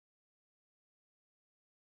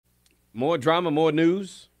More drama, more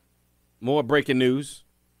news, more breaking news.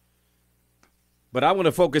 But I want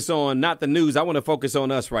to focus on not the news. I want to focus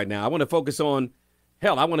on us right now. I want to focus on,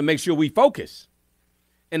 hell, I want to make sure we focus.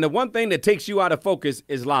 And the one thing that takes you out of focus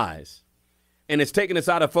is lies. And it's taking us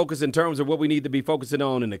out of focus in terms of what we need to be focusing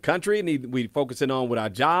on in the country, need to be focusing on with our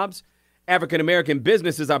jobs. African-American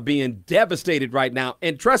businesses are being devastated right now.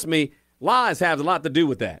 And trust me, lies have a lot to do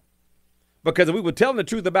with that. Because if we were telling the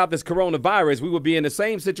truth about this coronavirus, we would be in the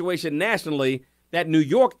same situation nationally that New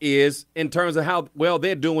York is in terms of how well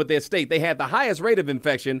they're doing with their state. They had the highest rate of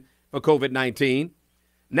infection for COVID-19.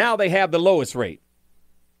 Now they have the lowest rate.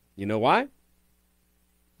 You know why?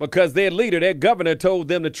 Because their leader, their governor, told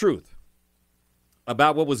them the truth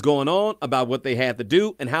about what was going on, about what they had to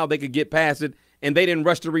do, and how they could get past it, and they didn't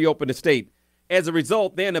rush to reopen the state. As a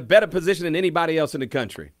result, they're in a better position than anybody else in the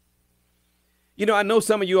country. You know, I know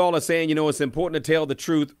some of you all are saying, it's important to tell the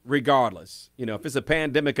truth regardless, if it's a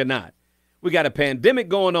pandemic or not. We got a pandemic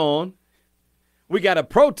going on. We got a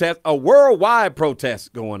protest, a worldwide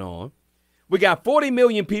protest going on. We got 40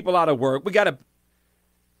 million people out of work. We got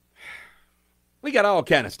all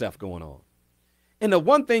kind of stuff going on. And the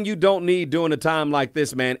one thing you don't need during a time like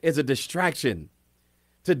this, man, is a distraction.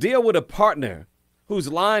 To deal with a partner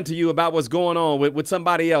who's lying to you about what's going on with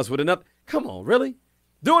somebody else, with another. Come on, really?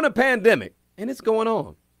 During a pandemic, and it's going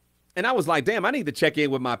on. And I was like, damn, I need to check in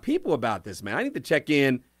with my people about this, man. I need to check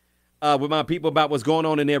in with my people about what's going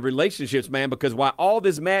on in their relationships, man, because while all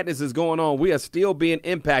this madness is going on, we are still being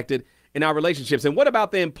impacted in our relationships. And what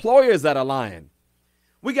about the employers that are lying?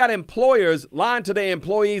 We got employers lying to their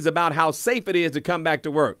employees about how safe it is to come back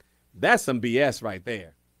to work. That's some BS right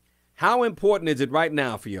there. How important is it right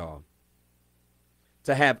now for y'all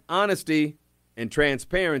to have honesty and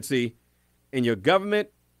transparency in your government,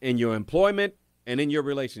 in your employment, and in your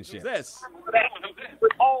relationships?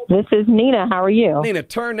 This is Nina. How are you? Nina,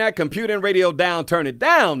 turn that computer and radio down. Turn it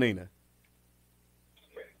down, Nina.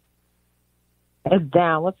 It's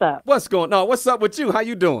down. What's up? What's going on? What's up with you? How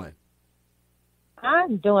you doing?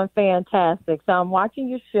 I'm doing fantastic. So I'm watching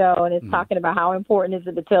your show, and it's talking about how important is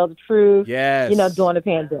it to tell the truth, yes, during the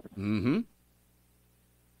pandemic. Mm-hmm.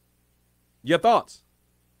 Your thoughts?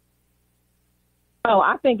 Oh,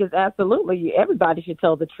 I think it's absolutely, everybody should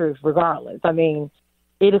tell the truth regardless. I mean,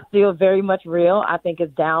 it is still very much real. I think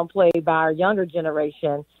it's downplayed by our younger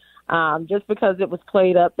generation just because it was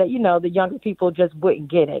played up that, the younger people just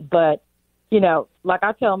wouldn't get it. But, like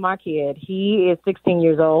I tell my kid, he is 16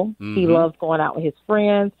 years old. Mm-hmm. He loves going out with his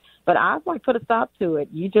friends. But I've put a stop to it.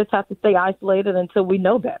 You just have to stay isolated until we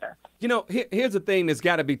know better. Here's the thing that's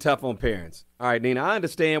got to be tough on parents. All right, Nina, I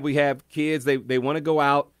understand we have kids. They want to go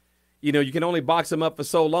out. You can only box them up for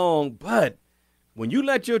so long. But when you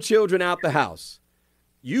let your children out the house,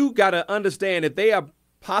 you got to understand that they are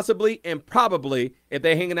possibly and probably, if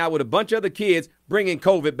they're hanging out with a bunch of other kids, bringing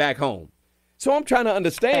COVID back home. So I'm trying to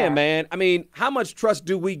understand, man. I mean, how much trust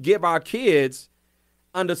do we give our kids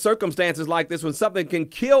under circumstances like this when something can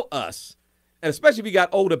kill us? And especially if you got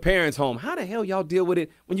older parents home. How the hell y'all deal with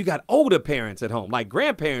it when you got older parents at home, like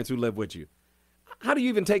grandparents who live with you? How do you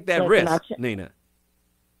even take that risk, Nina?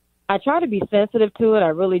 I try to be sensitive to it. I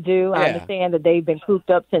really do. Yeah. I understand that they've been cooped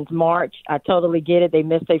up since March. I totally get it. They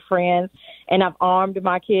miss their friends. And I've armed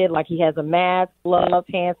my kid like he has a mask, gloves,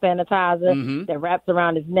 hand sanitizer that wraps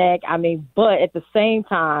around his neck. I mean, but at the same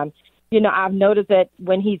time, I've noticed that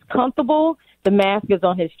when he's comfortable, the mask is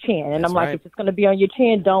on his chin. And I'm like, if it's going to be on your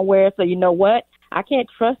chin, don't wear it. So you know what? I can't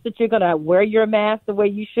trust that you're going to wear your mask the way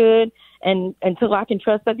you should. And until I can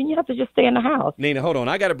trust that, then you have to just stay in the house. Nina, hold on.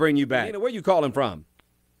 I got to bring you back. Nina, where you calling from?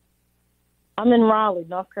 I'm in Raleigh,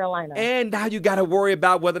 North Carolina. And now you got to worry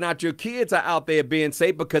about whether or not your kids are out there being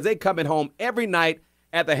safe because they coming home every night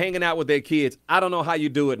after hanging out with their kids. I don't know how you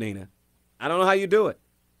do it, Nina. I don't know how you do it.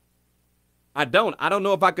 I don't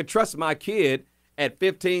know if I could trust my kid at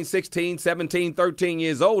 15, 16, 17, 13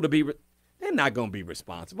 years old to be. They're not going to be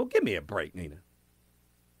responsible. Give me a break, Nina.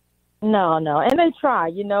 No. And they try.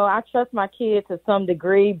 I trust my kids to some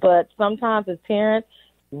degree, but sometimes as parents,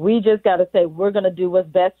 we just got to say we're going to do what's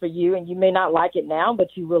best for you, and you may not like it now, but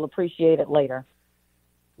you will appreciate it later.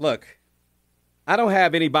 Look, I don't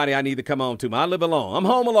have anybody I need to come home to. I live alone. I'm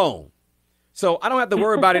home alone. So I don't have to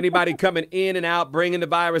worry about anybody coming in and out, bringing the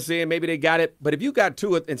virus in. Maybe they got it. But if you got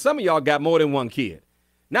two, and some of y'all got more than one kid.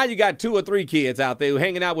 Now you got 2 or 3 kids out there who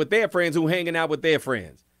hanging out with their friends who hanging out with their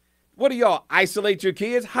friends. What do y'all isolate your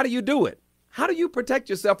kids? How do you do it? How do you protect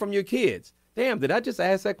yourself from your kids? Damn, did I just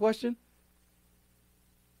ask that question?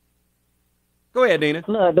 Go ahead, Nina.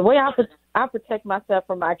 Look, the way I protect myself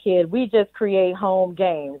from my kid, we just create home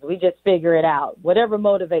games. We just figure it out, whatever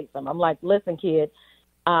motivates them. I'm like, listen, kid,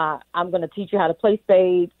 I'm going to teach you how to play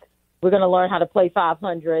spades. We're going to learn how to play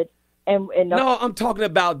 500. And no, I'm talking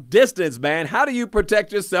about distance, man. How do you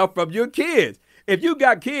protect yourself from your kids? If you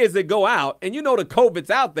got kids that go out and you know the COVID's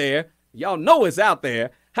out there, y'all know it's out there,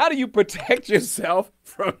 how do you protect yourself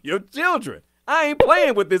from your children? I ain't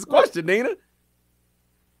playing with this question, Nina.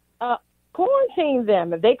 Quarantine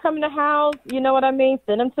them. If they come in the house, you know what I mean?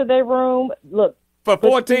 Send them to their room. Look. For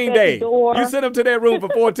 14 days. You send them to their room for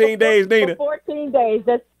 14 days, Nina. For 14 days.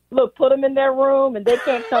 Look, put them in their room and they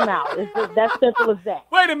can't come out. It's just that simple as that.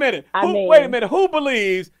 Wait a minute. Wait a minute. Who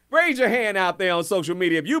believes, raise your hand out there on social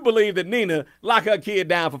media, if you believe that Nina lock her kid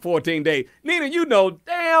down for 14 days. Nina, you know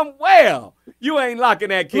damn well you ain't locking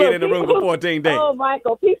that kid in the room for 14 days. Oh,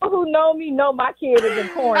 Michael, people who know me know my kid is in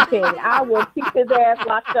quarantine. I will keep his ass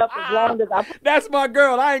locked up as long as I... That's my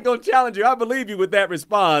girl. I ain't going to challenge you. I believe you with that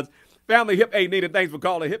response. Family, hey, Nina, thanks for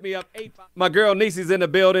calling. Hit me up. My girl, Niecy's in the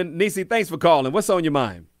building. Niecy, thanks for calling. What's on your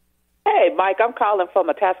mind? Hey, Mike, I'm calling from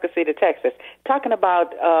Atascocita, Texas, talking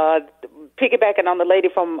about piggybacking on the lady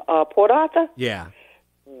from Port Arthur. Yeah.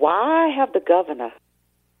 Why have the governor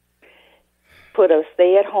put a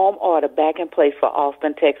stay-at-home order back in place for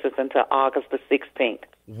Austin, Texas until August the 16th?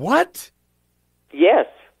 What? Yes.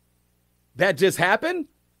 That just happened?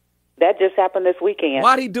 That just happened this weekend.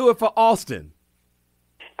 Why'd he do it for Austin?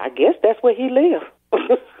 I guess that's where he lives.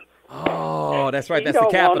 Oh, that's right. That's the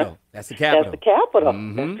capital. That's the capital. That's the capital.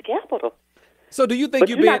 Mm-hmm. That's the capital. So do you think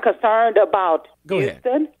you're not concerned about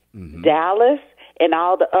Houston, Dallas, and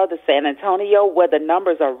all the other San Antonio, where the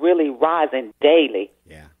numbers are really rising daily?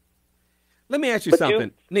 Yeah. Let me ask you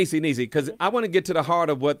something, Niecy, because I want to get to the heart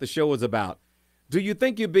of what the show is about. Do you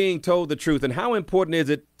think you're being told the truth, and how important is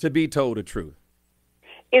it to be told the truth?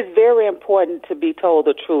 It's very important to be told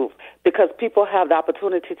the truth because people have the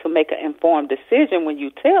opportunity to make an informed decision when you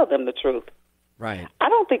tell them the truth. Right. I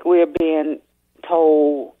don't think we're being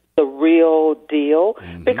told the real deal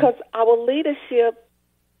because our leadership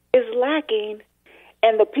is lacking,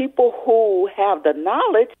 and the people who have the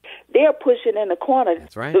knowledge, they're pushing in the corner.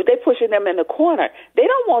 That's right. They're pushing them in the corner. They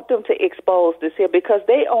don't want them to expose this here because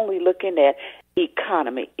they only looking at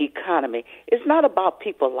economy. It's not about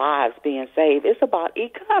people's lives being saved. It's about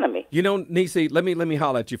economy. You know, Niecy, let me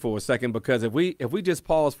holler at you for a second, because if we just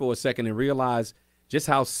pause for a second and realize just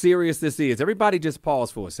how serious this is, everybody just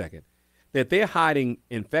pause for a second, that they're hiding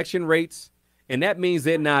infection rates, and that means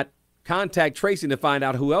they're not contact tracing to find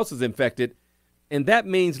out who else is infected, and that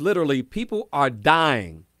means literally people are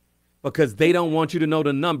dying because they don't want you to know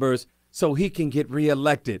the numbers so he can get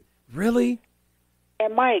reelected. Really?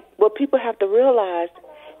 And, Mike, what people have to realize,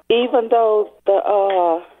 even though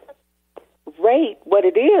the rate, what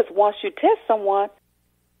it is, once you test someone,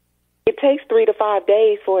 it takes 3 to 5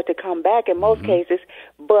 days for it to come back in most cases.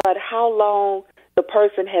 But how long the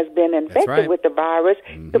person has been infected with the virus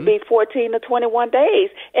could be 14 to 21 days.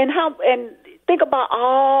 And think about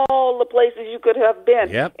all the places you could have been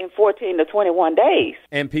in 14 to 21 days.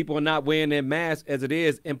 And people are not wearing their masks as it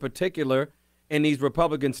is, in particular in these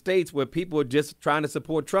Republican states where people are just trying to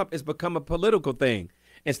support Trump. It's become a political thing.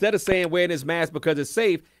 Instead of saying wear this mask because it's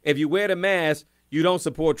safe, if you wear the mask, you don't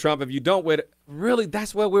support Trump. If you don't wear it, really,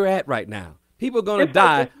 that's where we're at right now. People are going to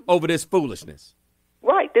die over this foolishness.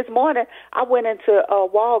 Right. This morning, I went into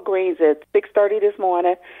Walgreens at 6:30 this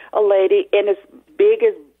morning. A lady, and as big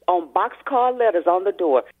as on boxcar letters on the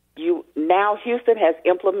door, now Houston has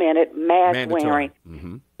implemented mask wearing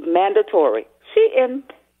mandatory. She in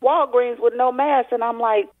Walgreens with no mask, and I'm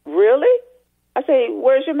like, really? I say,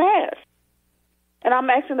 where's your mask? And I'm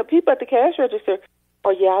asking the people at the cash register,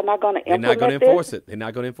 oh, y'all not going to implement this? They're not going to enforce it. They're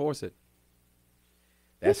not going to enforce it.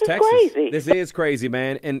 That's this is Texas. Crazy. This is crazy,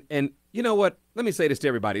 man. And you know what? Let me say this to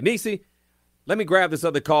everybody. Niecy, let me grab this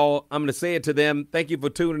other call. I'm going to say it to them. Thank you for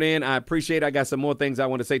tuning in. I appreciate it. I got some more things I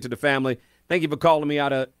want to say to the family. Thank you for calling me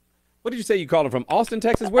out of, what did you say you calling from? Austin,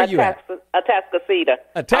 Texas? Where you at? Atascocita.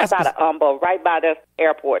 Outside of Humboldt, right by the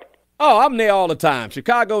airport. Oh, I'm there all the time.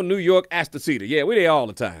 Chicago, New York, Atascocita. Yeah, we're there all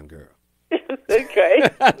the time, girl. Okay.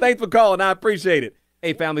 Thanks for calling. I appreciate it.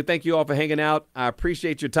 Hey, family, thank you all for hanging out. I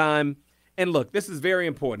appreciate your time. And look, this is very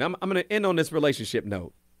important. I'm going to end on this relationship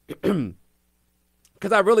note because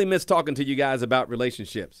I really miss talking to you guys about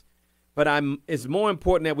relationships. But it's more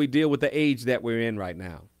important that we deal with the age that we're in right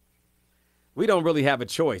now. We don't really have a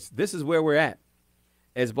choice. This is where we're at.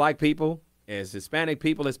 As black people, as Hispanic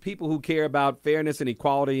people, as people who care about fairness and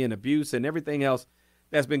equality and abuse and everything else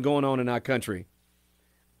that's been going on in our country.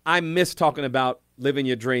 I miss talking about living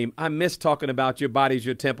your dream. I miss talking about your body's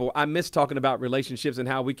your temple. I miss talking about relationships and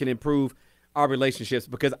how we can improve our relationships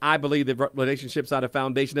because I believe that relationships are the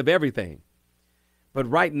foundation of everything. But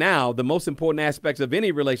right now, the most important aspects of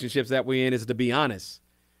any relationships that we're in is to be honest,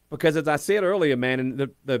 Because as I said earlier, man, and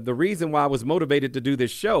the reason why I was motivated to do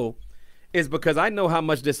this show is because I know how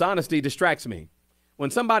much dishonesty distracts me.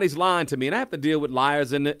 When somebody's lying to me, and I have to deal with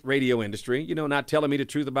liars in the radio industry, not telling me the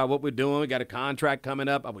truth about what we're doing. We got a contract coming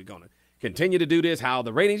up. Are we going to continue to do this? How are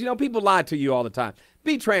the ratings? People lie to you all the time.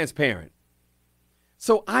 Be transparent.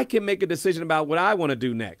 So I can make a decision about what I want to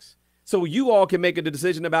do next. So you all can make a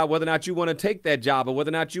decision about whether or not you want to take that job or whether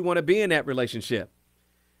or not you want to be in that relationship.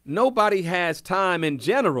 Nobody has time in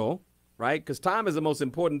general, right? Because time is the most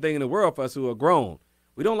important thing in the world for us who are grown.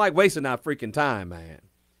 We don't like wasting our freaking time, man.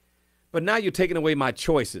 But now you're taking away my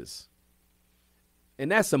choices.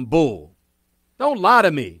 And that's some bull. Don't lie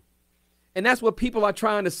to me. And that's what people are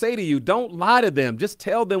trying to say to you. Don't lie to them. Just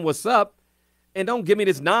tell them what's up. And don't give me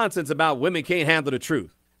this nonsense about women can't handle the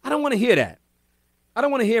truth. I don't want to hear that. I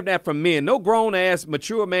don't want to hear that from men. No grown-ass,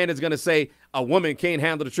 mature man is going to say a woman can't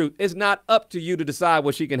handle the truth. It's not up to you to decide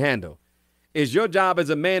what she can handle. It's your job as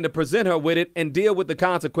a man to present her with it and deal with the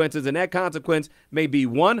consequences. And that consequence may be,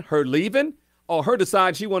 one, her leaving, or her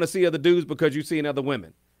decide she want to see other dudes because you seeing other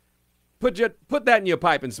women. Put that in your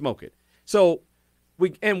pipe and smoke it. So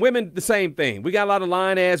and women, the same thing. We got a lot of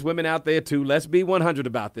lying-ass women out there, too. Let's be 100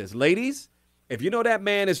 about this. Ladies, if you know that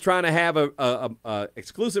man is trying to have a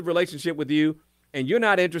exclusive relationship with you and you're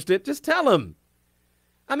not interested, just tell him.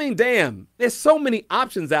 I mean, damn, there's so many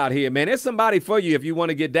options out here, man. There's somebody for you if you want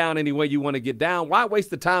to get down any way you want to get down. Why waste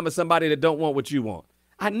the time of somebody that don't want what you want?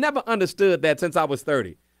 I never understood that since I was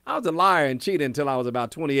 30. I was a liar and cheater until I was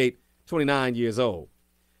about 28, 29 years old.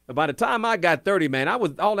 But by the time I got 30, man,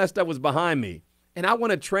 all that stuff was behind me. And I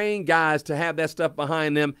want to train guys to have that stuff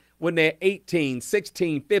behind them when they're 18,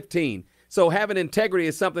 16, 15. So having integrity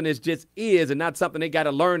is something that just is and not something they got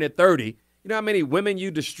to learn at 30. You know how many women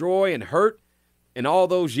you destroy and hurt in all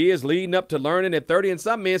those years leading up to learning at 30, and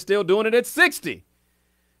some men still doing it at 60.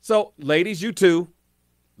 So, ladies, you too,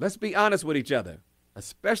 let's be honest with each other,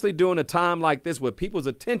 especially during a time like this where people's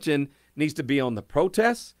attention needs to be on the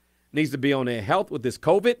protests, needs to be on their health with this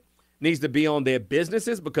COVID, needs to be on their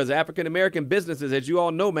businesses, because African-American businesses, as you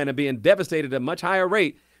all know, man, are being devastated at a much higher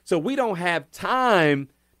rate. So we don't have time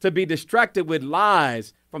to be distracted with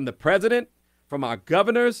lies from the president, from our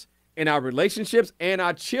governors, in our relationships, and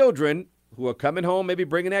our children who are coming home, maybe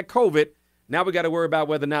bringing that COVID. Now we got to worry about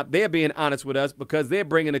whether or not they're being honest with us because they're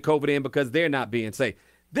bringing the COVID in because they're not being safe.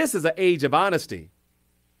 This is an age of honesty.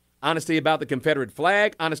 Honesty about the Confederate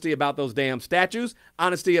flag, honesty about those damn statues,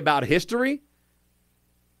 honesty about history.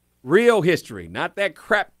 Real history, not that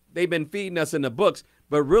crap they've been feeding us in the books,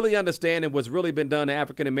 but really understanding what's really been done to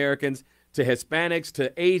African Americans, to Hispanics,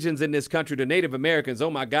 to Asians in this country, to Native Americans. Oh,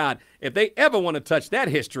 my God. If they ever want to touch that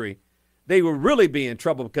history, they will really be in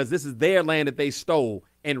trouble because this is their land that they stole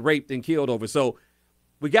and raped and killed over. So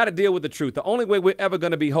we got to deal with the truth. The only way we're ever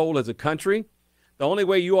going to be whole as a country, the only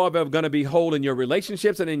way you are ever going to be whole in your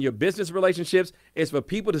relationships and in your business relationships is for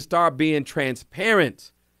people to start being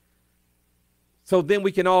transparent. So then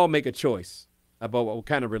we can all make a choice about what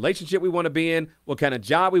kind of relationship we want to be in, what kind of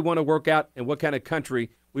job we want to work out, and what kind of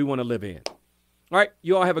country we want to live in. All right,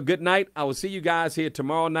 you all have a good night. I will see you guys here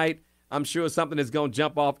tomorrow night. I'm sure something is going to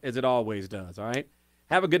jump off as it always does, all right?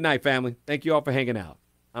 Have a good night, family. Thank you all for hanging out.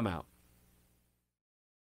 I'm out.